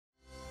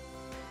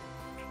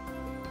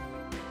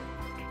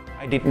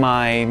I did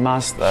my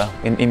master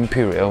in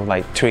Imperial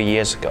like 3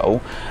 years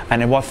ago,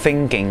 and I was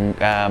thinking,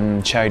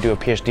 shall I do a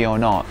PhD or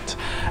not?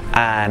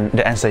 And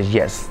the answer is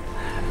yes.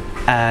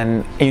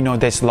 And you know,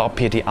 there's a lot of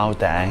PhD out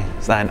there,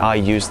 and I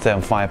used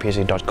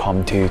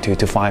FindAPhd.com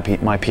to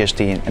find my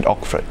PhD at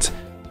Oxford.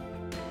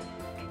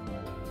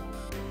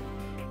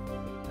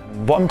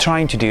 What I'm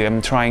trying to do,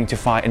 I'm trying to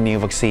find a new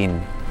vaccine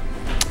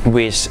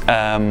which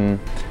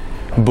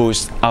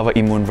boosts our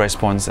immune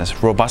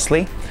responses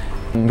robustly.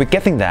 We're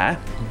getting there,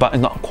 but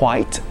not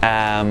quite.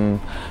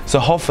 So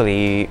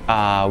hopefully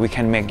we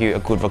can make you a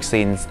good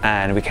vaccine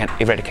and we can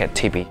eradicate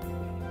TB.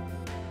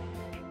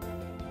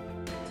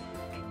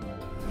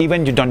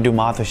 Even you don't do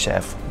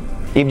MasterChef,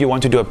 if you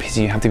want to do a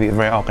PhD, you have to be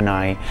very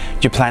organized.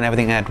 You plan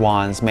everything at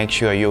once, make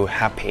sure you're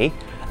happy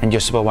and your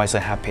supervisor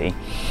happy.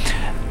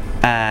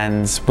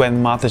 And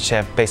when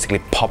MasterChef basically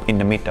popped in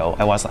the middle,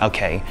 I was like,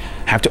 okay,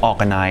 I have to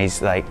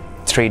organize like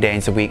 3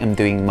 days a week I'm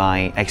doing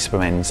my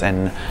experiments,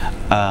 and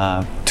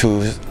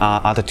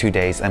other 2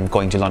 days I'm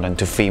going to London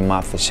to film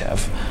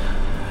MasterChef.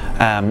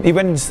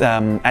 Even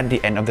at the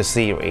end of the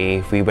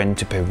series, we went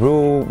to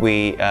Peru.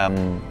 We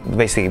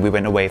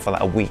went away for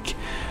like a week.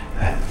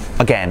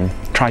 Again,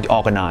 trying to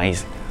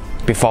organize.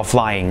 Before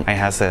flying,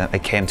 I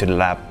came to the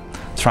lab,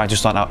 tried to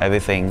sort out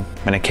everything.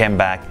 When I came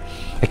back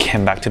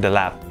to the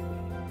lab.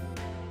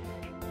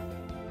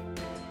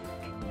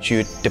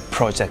 Choose the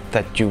project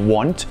that you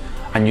want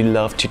and you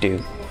love to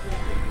do.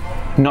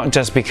 Not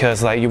just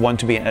because like you want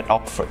to be at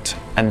Oxford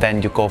and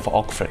then you go for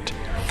Oxford.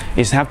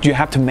 You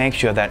have to make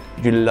sure that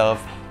you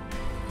love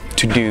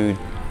to do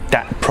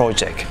that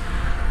project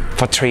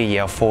for 3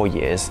 years or 4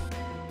 years.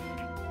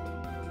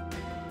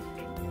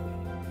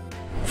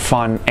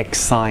 Fun,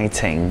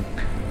 exciting,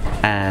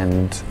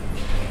 and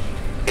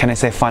can I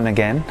say fun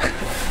again?